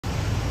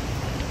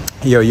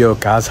Yo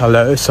guys,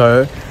 hello.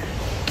 So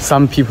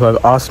some people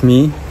have asked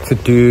me to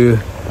do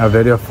a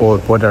video for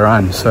border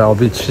run, so I'll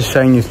be just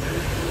showing you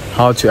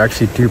how to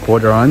actually do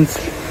border runs.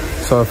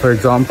 So for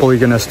example, we're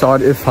gonna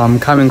start if I'm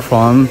coming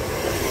from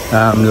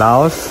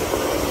Laos.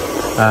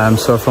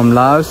 So from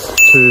Laos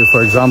to,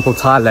 for example,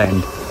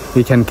 Thailand,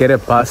 we can get a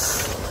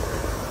bus.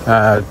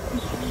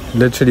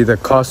 Literally the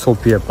cost will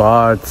be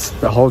about,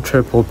 the whole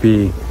trip will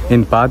be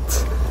in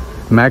baht,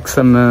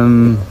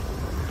 maximum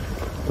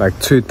like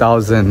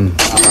 2,000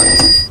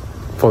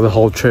 for the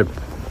whole trip.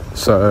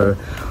 So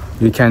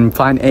you can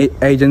find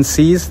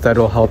agencies that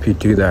will help you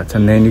do that,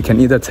 and then you can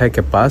either take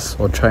a bus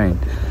or train.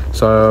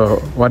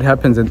 So what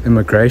happens in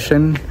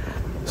immigration,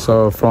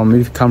 so if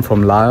you come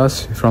from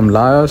Laos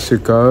you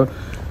go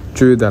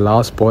through the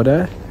Laos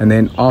border, and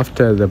then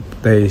after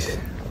they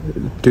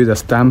do the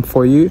stamp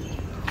for you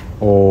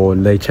or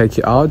they check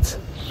you out,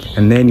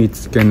 and then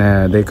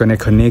they're gonna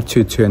connect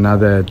you to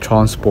another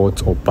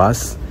transport or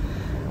bus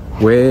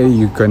where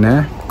you're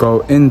gonna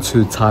go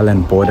into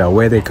Thailand border,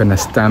 where they're gonna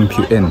stamp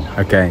you in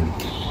again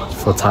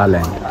for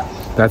Thailand.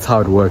 That's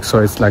how it works. So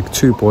it's like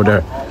two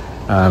border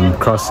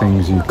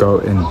crossings you go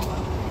in.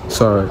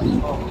 So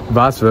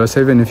vice versa,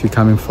 even if you're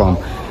coming from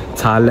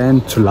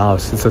Thailand to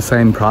Laos, it's the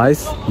same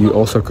price. You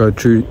also go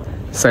through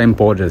same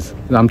borders.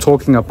 I'm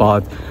talking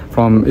about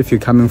from if you're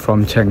coming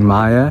from Chiang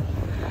Mai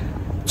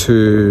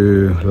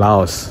to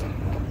Laos.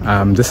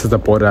 This is the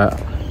border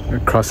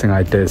crossing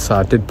I did. So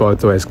I did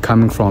both ways,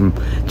 coming from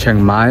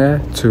Chiang Mai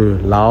to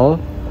Laos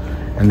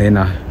and then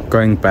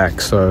going back.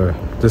 So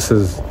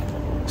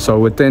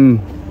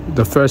within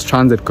the first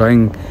transit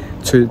going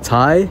to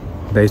Thai,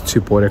 there's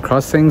two border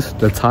crossings,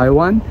 the Thai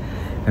one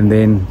and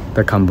then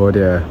the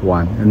Cambodia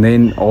one. And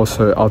then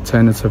also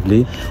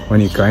alternatively,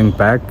 when you're going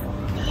back,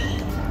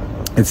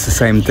 it's the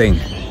same thing.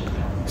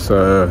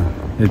 So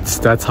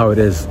that's how it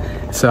is.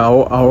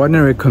 So I want to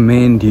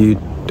recommend you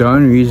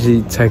don't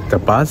usually take the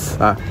bus.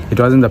 It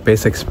wasn't the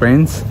best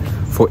experience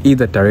for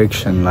either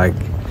direction. Like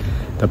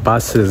the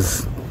bus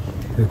is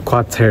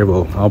quite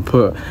terrible. I'll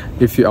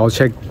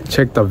check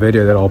the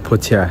video that I'll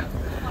put here.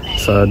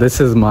 So this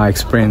is my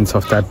experience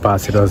of that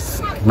bus. It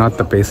was not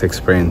the best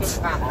experience.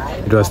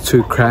 It was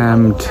too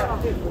cramped,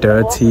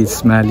 dirty,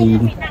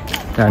 smelly,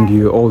 and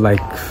you all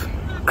like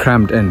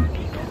crammed in.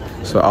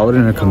 So I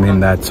wouldn't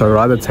recommend that. So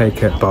rather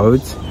take a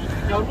boat.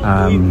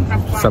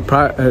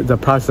 The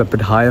price is a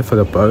bit higher for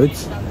the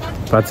boats,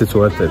 but it's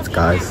worth it,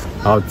 guys.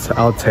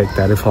 I'll take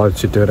that if I were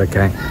to do it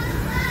again.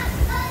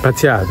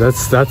 But yeah,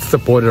 that's the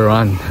border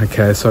run.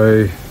 Okay,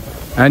 so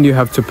and you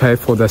have to pay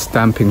for the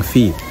stamping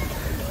fee.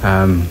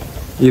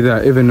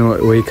 Even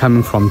where you're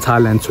coming from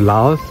Thailand to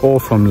Laos or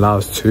from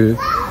Laos to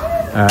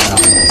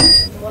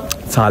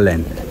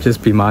Thailand,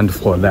 just be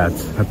mindful of that.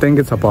 I think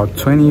it's about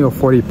 20 or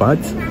 40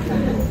 baht.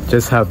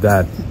 Just have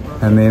that.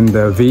 And then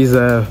the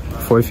visa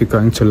for if you're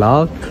going to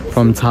Laos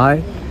from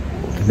Thai,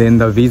 then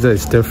the visa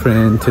is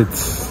different.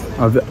 It's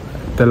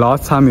the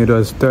last time it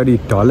was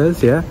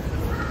 $30. Yeah,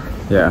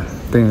 I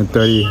think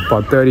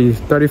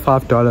 $35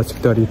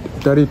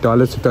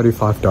 to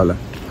 $35.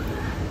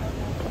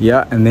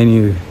 Yeah, and then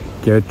you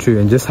get through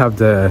and just have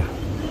the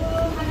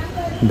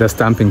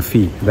stamping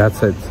fee.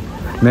 That's it.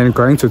 And then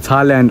going to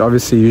Thailand,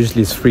 obviously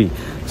usually it's free.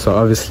 So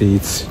obviously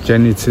it's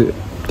generally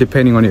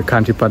depending on your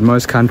country, but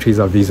most countries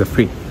are visa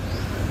free.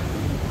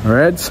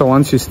 Alright, so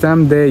once you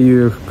stamp there,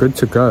 you're good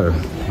to go.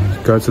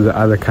 Go to the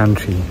other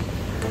country.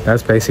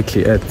 That's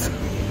basically it.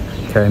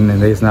 Okay, and then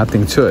there's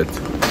nothing to it.